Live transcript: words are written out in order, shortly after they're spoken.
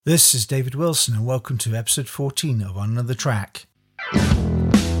This is David Wilson, and welcome to episode 14 of On Another Track.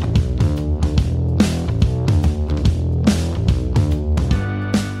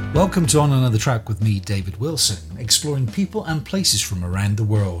 Welcome to On Another Track with me, David Wilson, exploring people and places from around the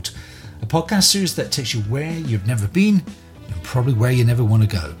world. A podcast series that takes you where you've never been and probably where you never want to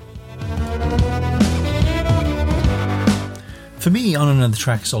go. For me, On Another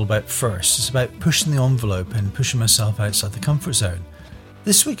Track is all about first. It's about pushing the envelope and pushing myself outside the comfort zone.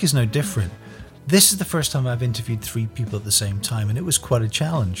 This week is no different. This is the first time I've interviewed 3 people at the same time, and it was quite a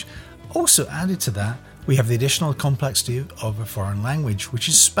challenge. Also added to that, we have the additional complexity of a foreign language, which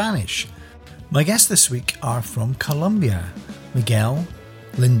is Spanish. My guests this week are from Colombia. Miguel,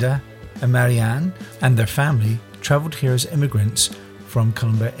 Linda, and Marianne and their family travelled here as immigrants from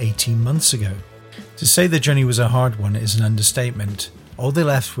Colombia 18 months ago. To say the journey was a hard one is an understatement. All they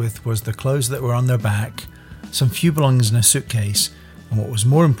left with was the clothes that were on their back, some few belongings in a suitcase, and what was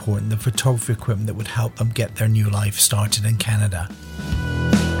more important, the photography equipment that would help them get their new life started in Canada.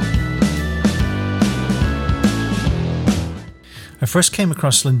 I first came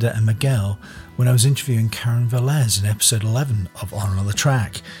across Linda and Miguel when I was interviewing Karen Velez in episode 11 of On Another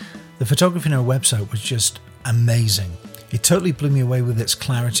Track. The photography on her website was just amazing. It totally blew me away with its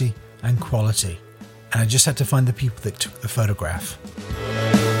clarity and quality, and I just had to find the people that took the photograph.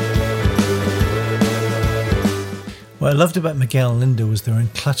 What I loved about Miguel and Linda was their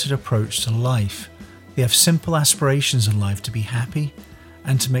uncluttered approach to life. They have simple aspirations in life to be happy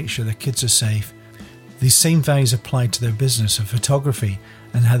and to make sure their kids are safe. These same values applied to their business of photography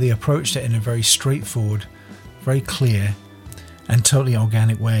and how they approached it in a very straightforward, very clear and totally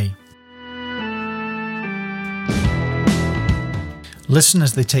organic way. Listen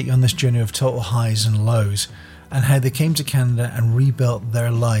as they take you on this journey of total highs and lows and how they came to Canada and rebuilt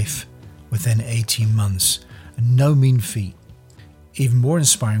their life within 18 months. No mean feat. Even more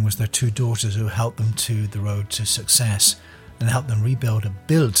inspiring was their 2 daughters who helped them to the road to success and helped them rebuild and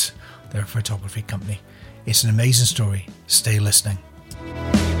build their photography company. It's an amazing story. Stay listening.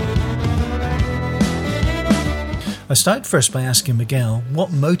 I started first by asking Miguel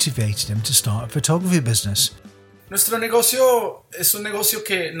what motivated him to start a photography business. Nuestro negocio es un negocio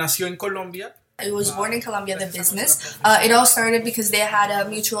que nació en Colombia. It was born in Colombia, the business. It all started because they had a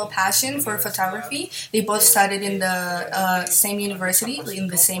mutual passion for photography. They both studied in the same university, in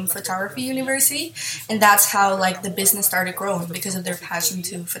the same photography university. And that's how the business started growing, because of their passion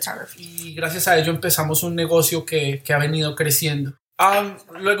to photography. Y gracias a ello empezamos un negocio que ha venido creciendo.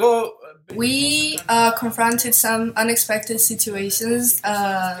 Luego... We confronted some unexpected situations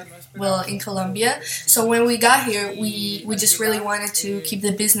in Colombia. So when we got here, we just really wanted to keep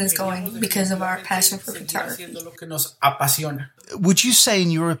the business going because of our passion for photography. Would you say,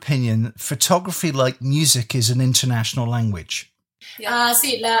 in your opinion, photography, like music, is an international language?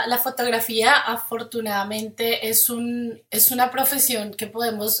 Sí, la fotografía afortunadamente es una profesión que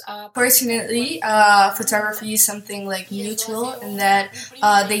podemos... Fortunately, photography is something mutual in that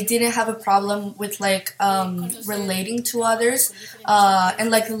they didn't have a problem with relating to others,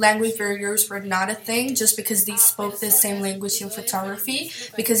 and the language barriers were not a thing just because they spoke the same language in photography,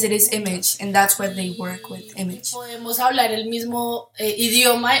 because it is image and that's why they work with image. Podemos hablar el mismo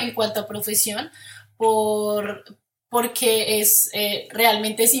idioma en cuanto a profesión porque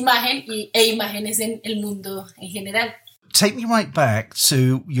realmente es imagen e imágenes en el mundo en general. Take me right back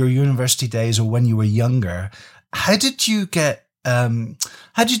to your university days or when you were younger. How did you get,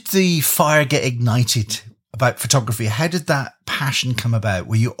 how did the fire get ignited about photography? How did that passion come about?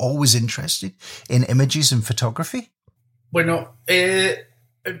 Were you always interested in images and photography? Bueno,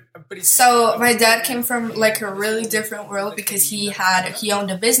 So my dad came from a really different world because he owned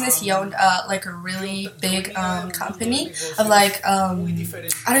a business. He owned a really big company of I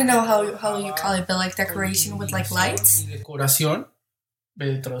don't know how you call it, but decoration with lights. Decoración.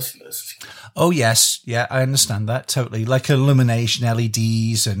 Oh yes, yeah, I understand that totally. Like illumination,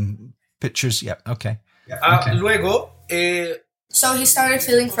 LEDs and pictures. Yeah, okay. Okay. Luego. So he started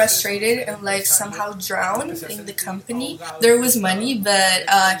feeling frustrated and somehow drowned in the company. There was money, but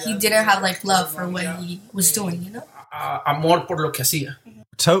he didn't have love for what he was doing, you know? Amor por lo que hacía.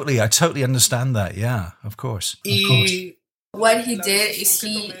 Totally, I totally understand that. Yeah, of course. What he did is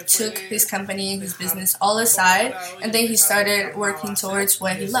he took his company and his business all aside, and then he started working towards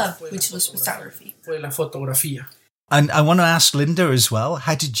what he loved, which was photography. Fue la fotografía. And I want to ask Linda as well,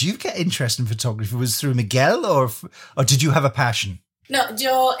 how did you get interested in photography? Was it through Miguel or did you have a passion? No,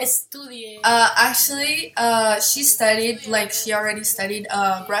 yo estudié. Actually, she already studied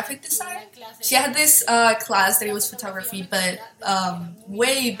graphic design. She had this class that it was photography, but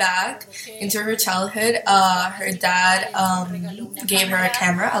way back into her childhood, her dad gave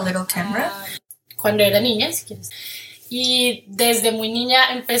her a little camera. Cuando era niña, si quieres. Y desde muy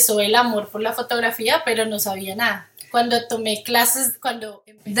niña empezó el amor por la fotografía, pero no sabía nada. Cuando tomé clases,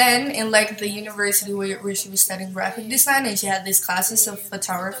 Then in like the university where she was studying graphic design and she had these classes of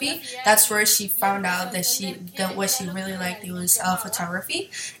photography, that's where she found out that what she really liked it was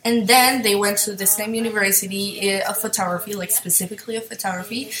photography. And then they went to the same university of photography, like specifically of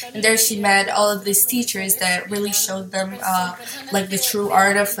photography, and there she met all of these teachers that really showed them like the true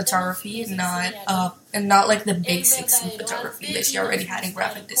art of photography, and not like the basics in photography that she already had in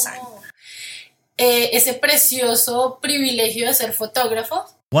graphic design. Ese precioso privilegio de ser fotógrafo.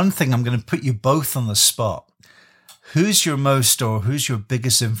 One thing, I'm going to put you both on the spot. Who's your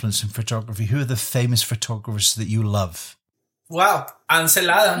biggest influence in photography? Who are the famous photographers that you love? Wow, Ansel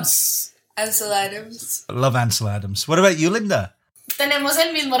Adams. Ansel Adams. I love Ansel Adams. What about you, Linda? Tenemos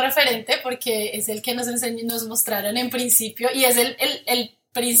el mismo referente porque es el que nos mostraron en principio y es el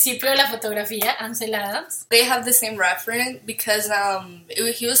principio de la fotografía, Ansel Adams. They have the same reference because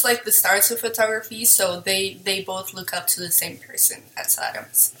he was like the start of photography, so they both look up to the same person, Ansel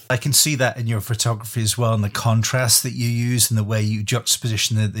Adams. I can see that in your photography as well, and the contrast that you use and the way you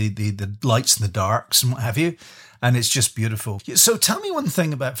juxtaposition the lights and the darks and what have you. And it's just beautiful. So tell me one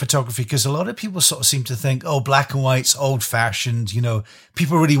thing about photography, because a lot of people sort of seem to think, oh, black and white's old-fashioned,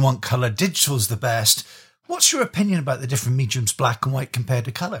 people really want color, digital's the best. What's your opinion about the different mediums, black and white, compared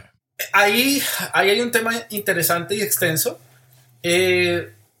to color? Ahí hay un tema interesante y extenso,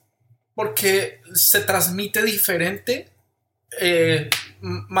 porque se transmite diferente,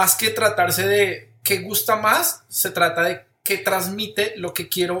 más que tratarse de qué gusta más, se trata de qué transmite lo que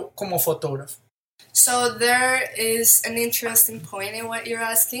quiero como fotógrafo. So there is an interesting point in what you're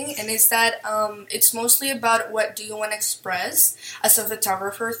asking, and it's that it's mostly about what do you want to express as a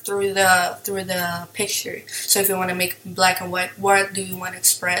photographer through the picture. So if you want to make black and white, what do you want to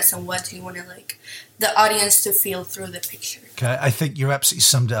express, and what do you want to the audience to feel through the picture? Okay, I think you absolutely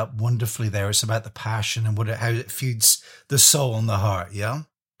summed it up wonderfully there. It's about the passion and how it feeds the soul and the heart. Yeah,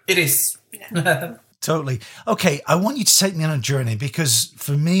 it is. Yeah. Totally. Okay, I want you to take me on a journey, because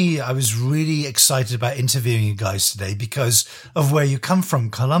for me, I was really excited about interviewing you guys today because of where you come from,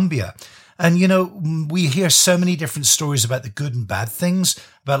 Colombia. And, we hear so many different stories about the good and bad things,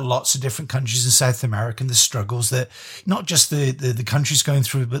 about lots of different countries in South America and the struggles that not just the countries going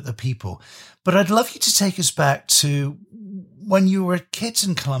through, but the people. But I'd love you to take us back to when you were kids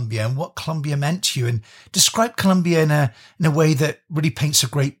in Colombia and what Colombia meant to you, and describe Colombia in a way that really paints a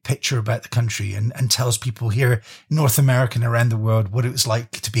great picture about the country and tells people here in North America and around the world what it was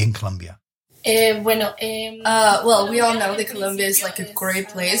like to be in Colombia. Well, we all know that Colombia is like a great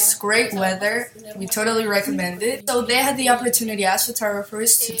place, great weather. We totally recommend it. So they had the opportunity as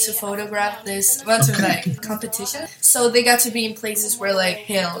photographers to photograph this mountain competition. So they got to be in places where like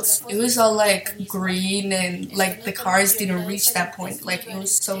hills. It was all like green, and like the cars didn't reach that point. Like it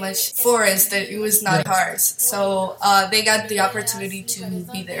was so much forest that it was not cars. So they got the opportunity to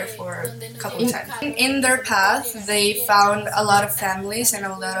be there for a couple of times. In their path, they found a lot of families and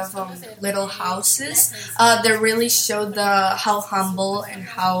a lot of little houses that really showed how humble and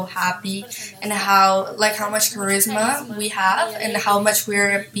how happy and how much charisma we have, and how much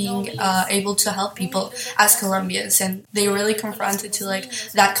we're being able to help people as Colombians. And they really confronted to like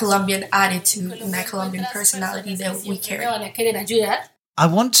that Colombian attitude and that Colombian personality that we carry. I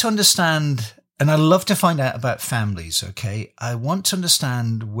want to understand, and I love to find out about families, okay? I want to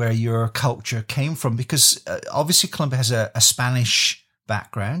understand where your culture came from, because obviously Colombia has a Spanish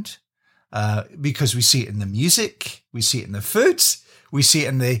background. Because we see it in the music, we see it in the foods, we see it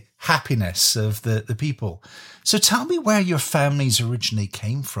in the happiness of the people. So tell me where your families originally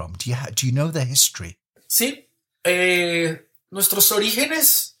came from. Do you know the history? Sí, nuestros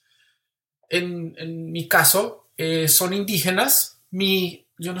orígenes, en mi caso, son indígenas.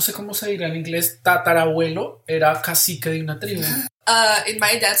 Yo no sé cómo se dirá en inglés, tatarabuelo era cacique de una tribu. In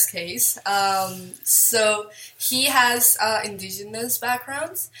my dad's case, so he has indigenous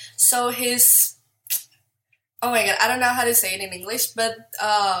backgrounds. So oh my god, I don't know how to say it in English, but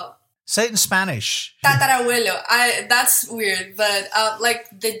say it in Spanish. Tatarabuelo. That's weird, but like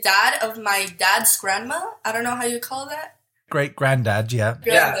the dad of my dad's grandma. I don't know how you call that. Great granddad, yeah.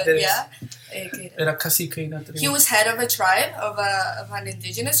 Yeah. Era cacique de una tribu. He was head of a tribe, of an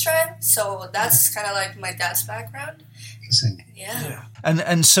indigenous tribe. So that's kind of like my dad's background. amazing. Yeah.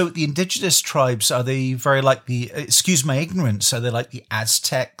 And so the indigenous tribes, are they very like the, excuse my ignorance, are they like the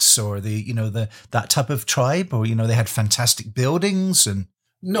Aztecs or that type of tribe? Or, they had fantastic buildings and...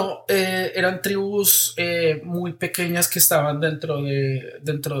 No, eran tribus muy pequeñas que estaban dentro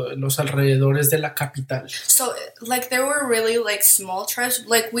de los alrededores de la capital. So, like, there were really, like, small tribes.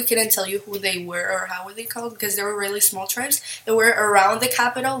 Like, we couldn't tell you who they were or how were they called because they were really small tribes. They were around the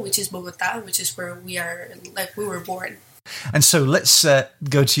capital, which is Bogota, which is where we were born. And so let's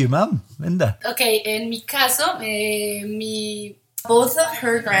go to your mum, Linda. Okay, en mi caso, both of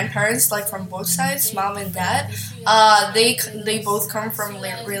her grandparents, like from both sides, mom and dad, they both come from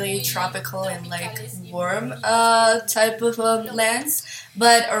like really tropical and like warm type of lands.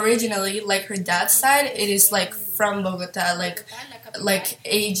 But originally, like her dad's side, it is like from Bogota, like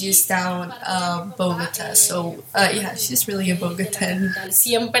ages down Bogota. So yeah, she's really a Bogotan.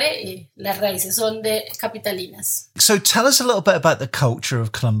 Siempre las raíces son de capitalinas. So tell us a little bit about the culture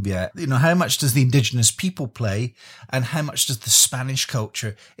of Colombia. How much does the indigenous people play and how much does the Spanish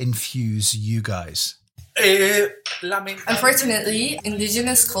culture infuse you guys? Unfortunately,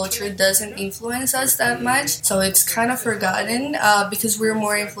 indigenous culture doesn't influence us that much, so it's kind of forgotten because we're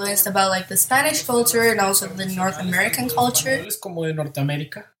more influenced about like the Spanish culture and also the North American culture. Es como de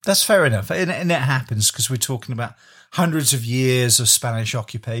Norteamérica. That's fair enough. And it happens because we're talking about hundreds of years of Spanish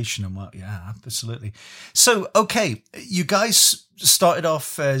occupation and what, yeah, absolutely. So, okay, you guys started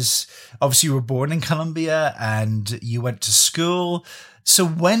off as, obviously you were born in Colombia and you went to school. So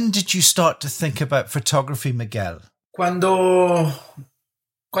when did you start to think about photography, Miguel? Cuando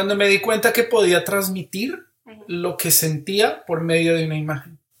me di cuenta que podía transmitir lo que sentía por medio de una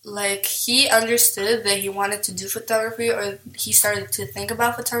imagen. Like, he understood that he wanted to do photography, or he started to think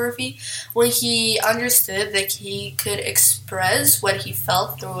about photography when he understood that he could express what he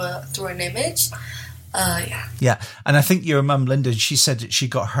felt through an image. Yeah. Yeah, and I think your mum, Linda, she said that she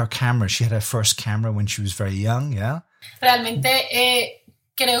got her camera. She had her first camera when she was very young, yeah? Realmente,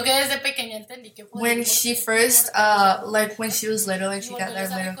 creo que desde pequeña entendí que when she first, like when she was little and she got that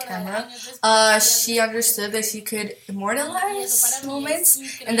little camera, she understood that she could immortalize moments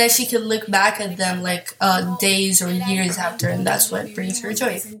and that she could look back at them like days or years after, and that's what brings her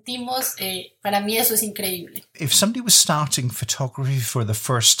joy. Sentimos, para mí eso es increíble. If somebody was starting photography for the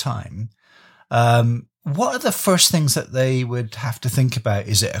first time, what are the first things that they would have to think about?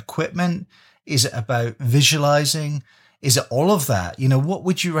 Is it equipment? Is it about visualizing? Is it all of that? What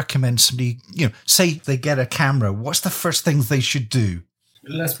would you recommend somebody, say they get a camera, what's the first things they should do?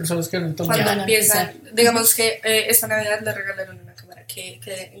 Las personas que no toman. Cuando empiezan, digamos que esta Navidad le regalaron una cámara, ¿en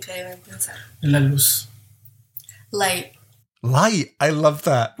qué deben pensar? La luz. Light. Light, I love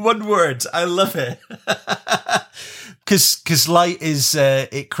that. One word, I love it. Because light is,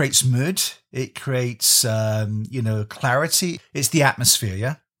 it creates mood, it creates, clarity. It's the atmosphere,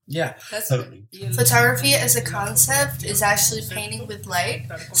 yeah? Yeah. Photography as a concept is actually painting with light.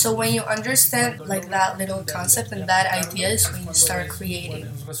 So when you understand like that little concept and that idea is when you start creating.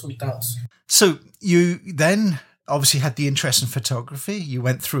 So you then obviously had the interest in photography. You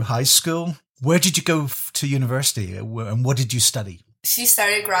went through high school. Where did you go to university and what did you study? She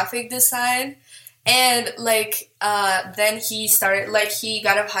started graphic design. And then he started, he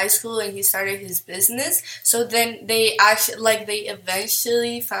got out of high school and he started his business. So then they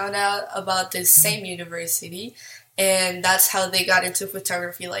eventually found out about the same university, and that's how they got into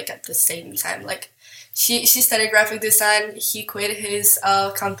photography, at the same time. She studied graphic design, he quit his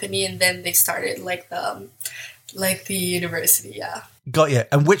company, and then they started the university, yeah. Got you.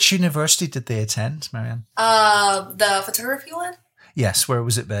 And which university did they attend, Marianne? The photography one? Yes, where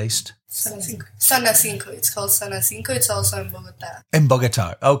was it based? Zona Cinco. It's called Zona Cinco. It's also in Bogota. In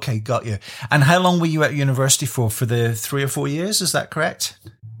Bogota. Okay, got you. And how long were you at university for? For the 3 or 4 years, is that correct?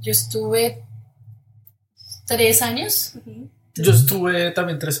 Yo estuve 3 años. Mm-hmm. Yo estuve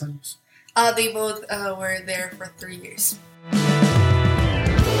también 3 años. They both were there for 3 years.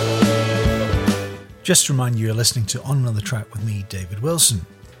 Just to remind you, you're listening to On Another Track with me, David Wilson.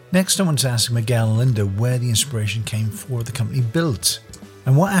 Next, I want to ask Miguel and Linda where the inspiration came for the company Build.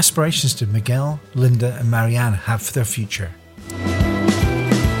 And what aspirations did Miguel, Linda and Marianne have for their future?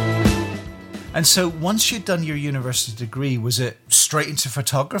 And so once you'd done your university degree, was it straight into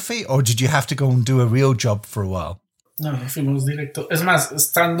photography or did you have to go and do a real job for a while? No, fuimos directo. Es más,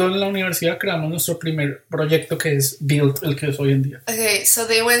 estando en la universidad creamos nuestro primer proyecto que es Build, el que es hoy en día. Okay, so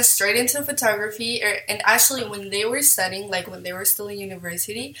they went straight into photography, and actually when they were studying, when they were still in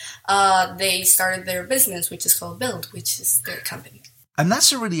university, they started their business, which is called Build, which is their company. And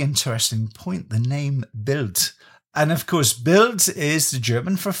that's a really interesting point, the name Bild. And of course, Bild is the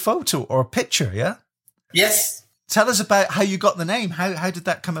German for photo or picture, yeah? Yes. Tell us about how you got the name. How did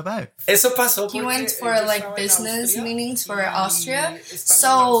that come about? Eso pasó He porque went for él like estaba en business Austria meetings for y Austria. estando en So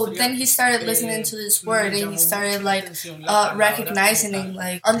Austria, then he started listening to this word me and llamó he mucho started la like atención la palabra recognizing como and tal.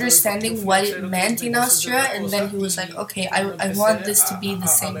 like Yo understanding fui what a hacer it otros meant in negocios de Austria, otra and then cosa he was like, y okay, cuando I empecé want this to be a the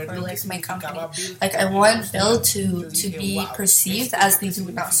same ver for lo que like my company. significaba Build Like I en want Austria, Build yo to dije, be wow, perceived esto es as lo they que do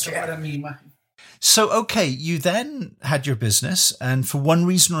in significa Austria. para mi imagen. So, okay, you then had your business, and for one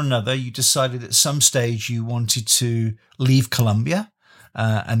reason or another, you decided at some stage you wanted to leave Colombia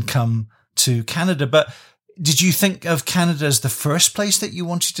and come to Canada. But did you think of Canada as the first place that you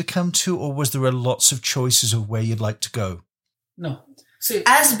wanted to come to, or was there lots of choices of where you'd like to go? No. Sí.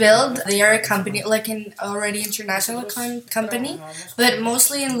 As Build, they are a company, like an already international company, but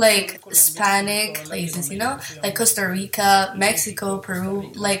mostly in like Hispanic places, you know, like Costa Rica, Mexico,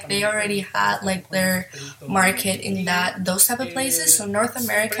 Peru, like they already had like their market in those type of places. So North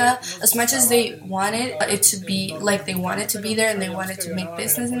America, as much as they wanted it to be like they wanted to be there and they wanted to make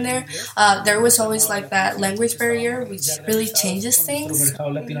business in there was always like that language barrier, which really changes things.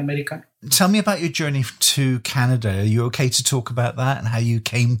 Tell me about your journey to Canada. Are you okay to talk about that and how you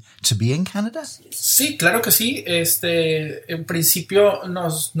came to be in Canada? Sí, claro que sí. En principio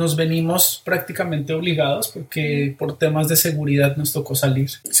nos venimos prácticamente obligados porque por temas de seguridad nos tocó salir.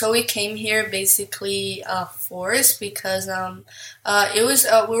 So we came here basically forced because it was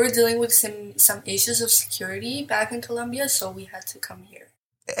we were dealing with some issues of security back in Colombia, so we had to come here.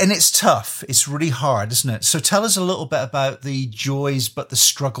 And it's tough. It's really hard, isn't it? So tell us a little bit about the joys but the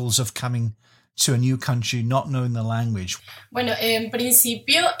struggles of coming to a new country, not knowing the language. Bueno, en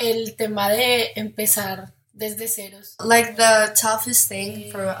principio el tema de empezar desde ceros. Like the toughest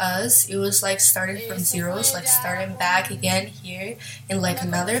thing for us, it was like starting from zeros, like starting back again here in like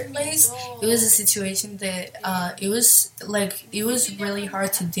another place. It was a situation that it was really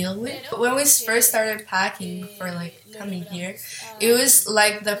hard to deal with. When we first started packing for like coming here, it was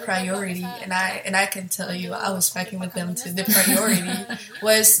like the priority, and I can tell you, I was packing with them too. The priority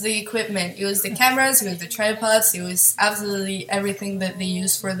was the equipment. It was the cameras, it was the tripods, it was absolutely everything that they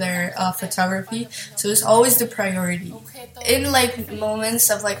use for their photography. So it was always the priority. In like moments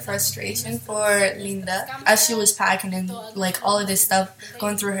of like frustration for Linda, as she was packing and like all of this stuff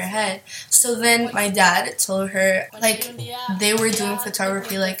going through her head. So then my dad told her like they were doing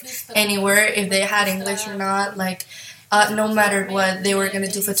photography like anywhere, if they had English or not, like no matter what, they were going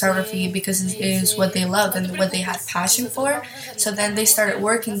to do photography because it is what they loved and what they had passion for. So then they started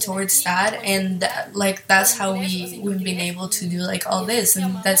working towards that, and like that's how we've been able to do like all this,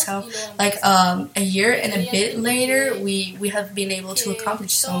 and that's how like a year and a bit later we have been able to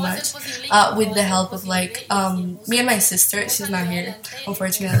accomplish so much with the help of like me and my sister. She's not here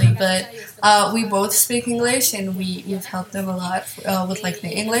unfortunately, but we both speak English, and we've helped them a lot with like the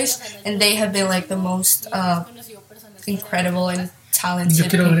English, and they have been like the most incredible and talented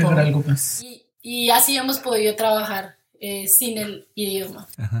people. Y así hemos podido trabajar sin el idioma.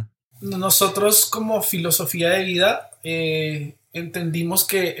 Uh-huh. Nosotros como filosofía de vida entendimos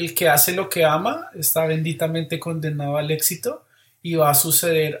que el que hace lo que ama está benditamente condenado al éxito y va a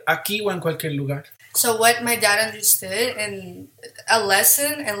suceder aquí o en cualquier lugar. So what my dad understood, and a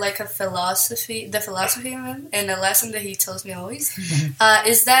lesson and like a philosophy, the philosophy of him, and a lesson that he tells me always,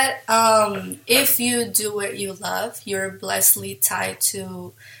 is that if you do what you love, you're blessedly tied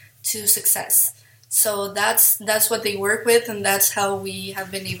to success. So that's what they work with, and that's how we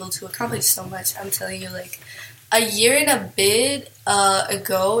have been able to accomplish so much. I'm telling you, like a year and a bit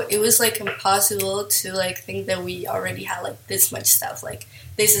ago, it was like impossible to like think that we already had like this much stuff. Like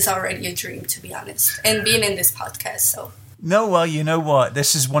this is already a dream, to be honest, and being in this podcast. So no, well, you know what?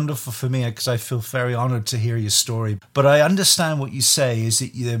 This is wonderful for me because I feel very honored to hear your story. But I understand what you say is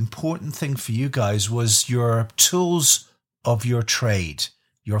that the important thing for you guys was your tools of your trade,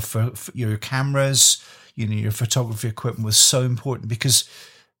 your cameras, your photography equipment was so important because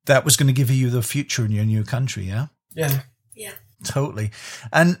that was going to give you the future in your new country, yeah? Yeah. Yeah. Totally.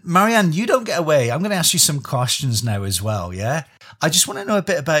 And Marianne, you don't get away. I'm going to ask you some questions now as well, yeah? I just want to know a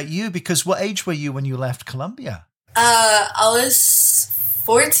bit about you because what age were you when you left Colombia? I was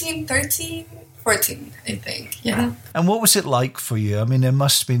 14, I think. Yeah. Mm-hmm. And what was it like for you? I mean, there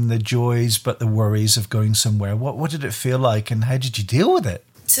must have been the joys, but the worries of going somewhere. What did it feel like and how did you deal with it?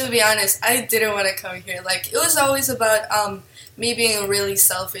 To be honest, I didn't want to come here. Like, it was always about me being really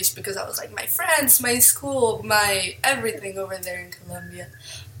selfish because I was like, my friends, my school, my everything over there in Colombia.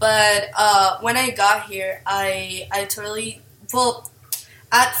 But when I got here, I totally, well,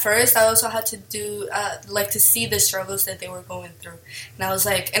 at first I also had to do, like to see the struggles that they were going through. And I was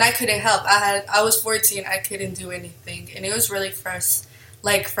like, and I couldn't help. I was 14, I couldn't do anything. And it was really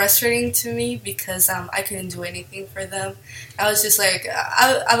like frustrating to me because I couldn't do anything for them. I was just like,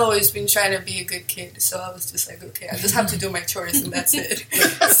 I've always been trying to be a good kid, so I was just like, okay, I just have to do my chores and that's it.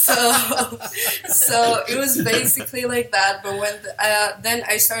 so it was basically like that. But when then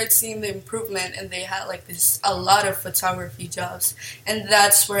I started seeing the improvement, and they had like a lot of photography jobs, and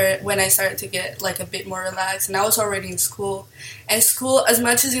that's when I started to get like a bit more relaxed. And I was already in school, and school, as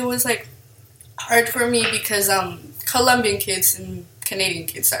much as it was like hard for me because Colombian kids and Canadian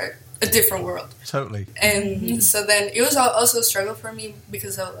kids are a different world. Totally. And so then it was also a struggle for me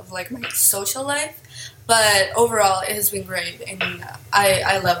because of like my social life. But overall, it has been great, and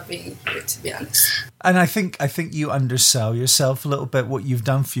I love being here, to be honest. And I think you undersell yourself a little bit. What you've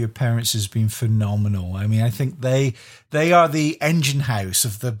done for your parents has been phenomenal. I mean, I think they are the engine house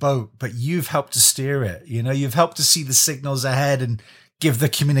of the boat, but you've helped to steer it. You know, you've helped to see the signals ahead and give the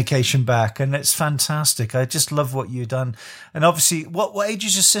communication back, and it's fantastic. I just love what you've done. And obviously, what age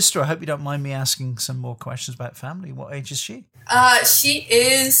is your sister? I hope you don't mind me asking some more questions about family. What age is she? She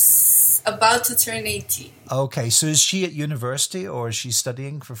is about to turn 18. Okay, so is she at university, or is she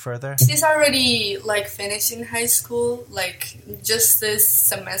studying for further? She's already like finishing high school, like just this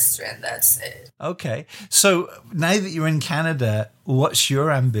semester, and that's it. Okay, so now that you're in Canada, what's your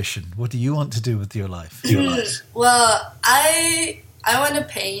ambition? What do you want to do with your life? Well, I want to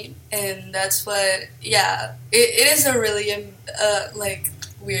paint, and that's what, it is a really like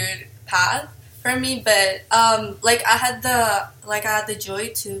weird path for me, but like I had the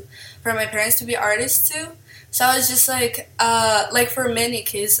joy for my parents to be artists too. So I was just like for many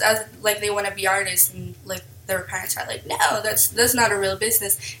kids, like they want to be artists, and like their parents are like, no, that's not a real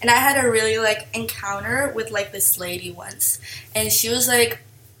business. And I had a really like encounter with like this lady once, and she was like,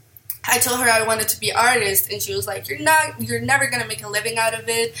 I told her I wanted to be an artist, and she was like, you're never going to make a living out of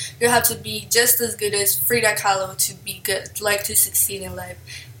it. You have to be just as good as Frida Kahlo to be good, like to succeed in life.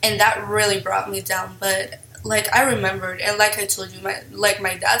 And that really brought me down. But like I remembered, and like I told you, my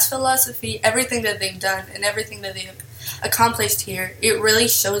dad's philosophy, everything that they've done and everything that they've accomplished here, it really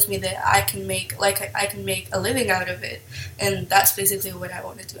shows me that I can make a living out of it. And that's basically what I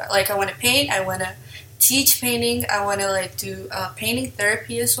want to do. Like I want to paint, I want to teach painting, I want to like do painting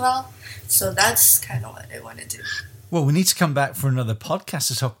therapy as well. So that's kind of what I want to do. Well, we need to come back for another podcast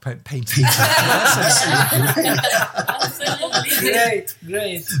to talk about painting.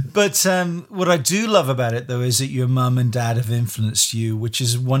 Great. But what I do love about it, though, is that your mum and dad have influenced you, which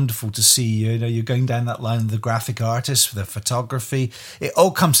is wonderful to see. You know, you're going down that line of the graphic artist, the photography. It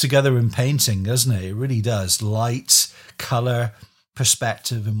all comes together in painting, doesn't it? It really does. Light, colour,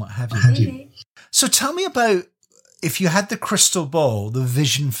 perspective, and what have you. Mm-hmm. So tell me about, if you had the crystal ball, the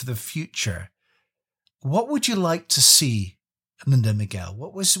vision for the future, what would you like to see, Linda Miguel?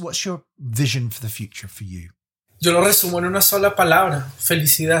 What's your vision for the future for you? Yo lo resumo en una sola palabra: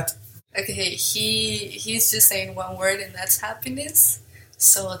 felicidad. Okay, he's just saying one word, and that's happiness.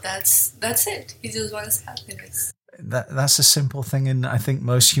 So that's it. He just wants happiness. That's a simple thing, and I think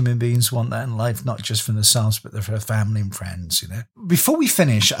most human beings want that in life, not just for themselves, but for their family and friends, you know. Before we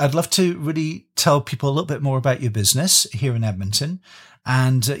finish, I'd love to really tell people a little bit more about your business here in Edmonton,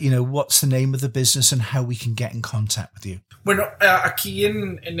 and what's the name of the business and how we can get in contact with you. Bueno, aquí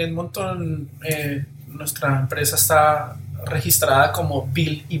en Edmonton nuestra empresa está registrada como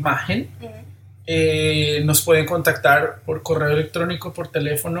Build Imagen. Nos pueden contactar por correo electrónico, por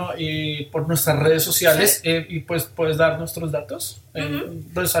teléfono y por nuestras redes sociales. Y pues puedes dar nuestros datos.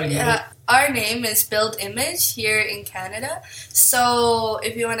 Our name is Build Image here in Canada. So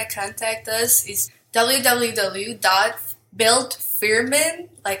if you want to contact us, it's www.buildfirmen,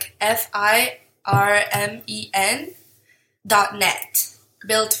 like FIRMEN.net.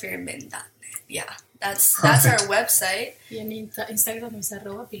 Buildfirmen.net. Yeah, that's our website. Y en Instagram es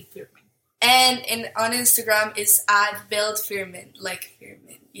 @buildfirmen. And on Instagram, it's @buildfirmen, like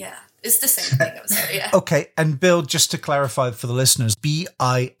Firmen. Yeah, it's the same thing. I'm sorry. Yeah. Okay, and Build, just to clarify for the listeners,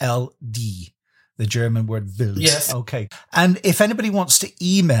 BILD, the German word Bild. Yes. Okay. And if anybody wants to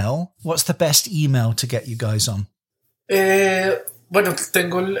email, what's the best email to get you guys on? Bueno,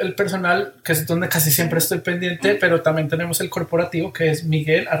 tengo el personal, que es donde casi siempre estoy pendiente, pero también tenemos el corporativo, que es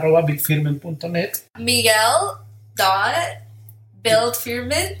miguel@buildfirmen.net.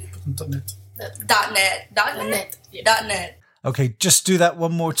 Miguel.buildfirmen.net. Okay, just do that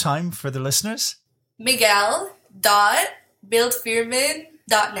one more time for the listeners.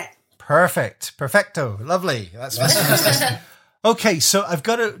 Miguel.buildfirmen.net. Perfect. Perfecto. Lovely. That's fantastic. Okay, so I've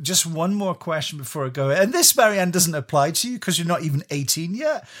got just one more question before I go. And this, Marianne, doesn't apply to you because you're not even 18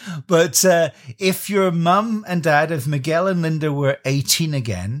 yet. But if your mum and dad, if Miguel and Linda were 18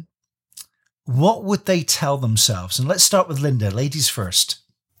 again, what would they tell themselves? And let's start with Linda, ladies first.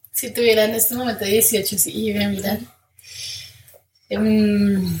 Si tuviera en este momento 18 y me miran,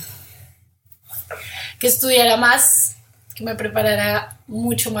 que estudiara más, que me preparara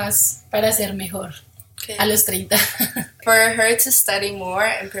mucho más para ser mejor a los 30. For her to study more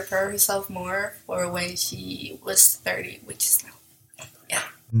and prepare herself more for when she was 30, which is now. Yeah.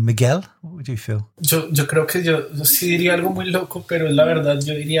 Miguel, what would you feel? Yo creo que yo sí diría algo muy loco, pero la verdad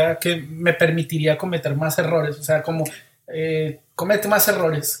yo diría que me permitiría cometer más errores, o sea, como comete más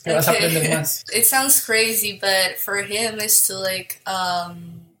errores, que vas a aprender más. It sounds crazy, but for him it's to like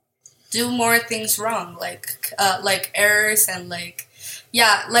do more things wrong, like errors and like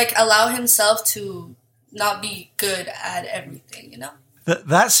allow himself to not be good at everything, you know?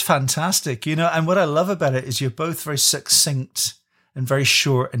 That's fantastic, you know, and what I love about it is you're both very succinct and very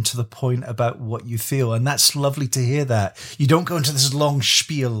short and to the point about what you feel. And that's lovely to hear that. You don't go into this long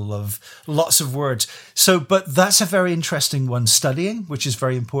spiel of lots of words. So, but that's a very interesting one, studying, which is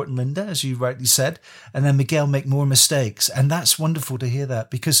very important, Linda, as you rightly said. And then Miguel, make more mistakes. And that's wonderful to hear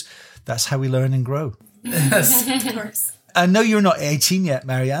that because that's how we learn and grow. Yes. Of course. I know you're not 18 yet,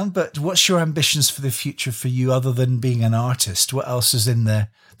 Marianne, but what's your ambitions for the future for you other than being an artist? What else is in the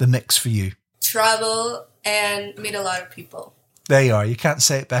mix for you? Travel and meet a lot of people. There you are. You can't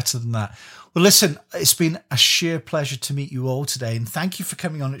say it better than that. Well, listen, it's been a sheer pleasure to meet you all today. And thank you for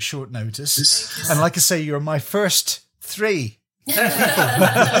coming on at short notice. And like I say, you're my first 3. and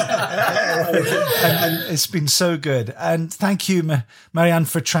it's been so good. And thank you, Marianne,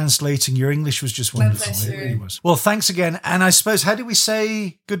 for translating. Your English was just wonderful. My pleasure. It really was. Well, thanks again. And I suppose, how do we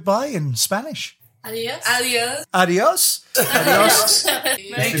say goodbye in Spanish? Adiós. Adios. Adios. Adios.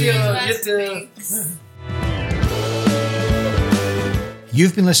 Thank you. You too.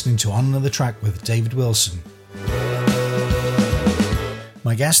 You've been listening to On Another Track with David Wilson.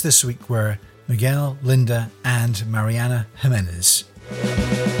 My guests this week were Miguel, Linda, and Mariana Jimenez.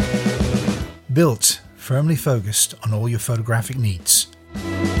 Built, firmly focused on all your photographic needs.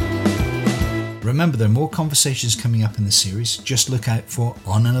 Remember, there are more conversations coming up in the series. Just look out for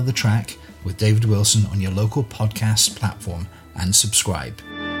On Another Track with David Wilson on your local podcast platform and subscribe.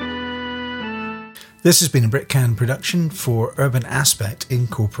 This has been a BritCan production for Urban Aspect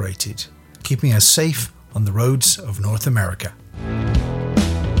Incorporated, keeping us safe on the roads of North America.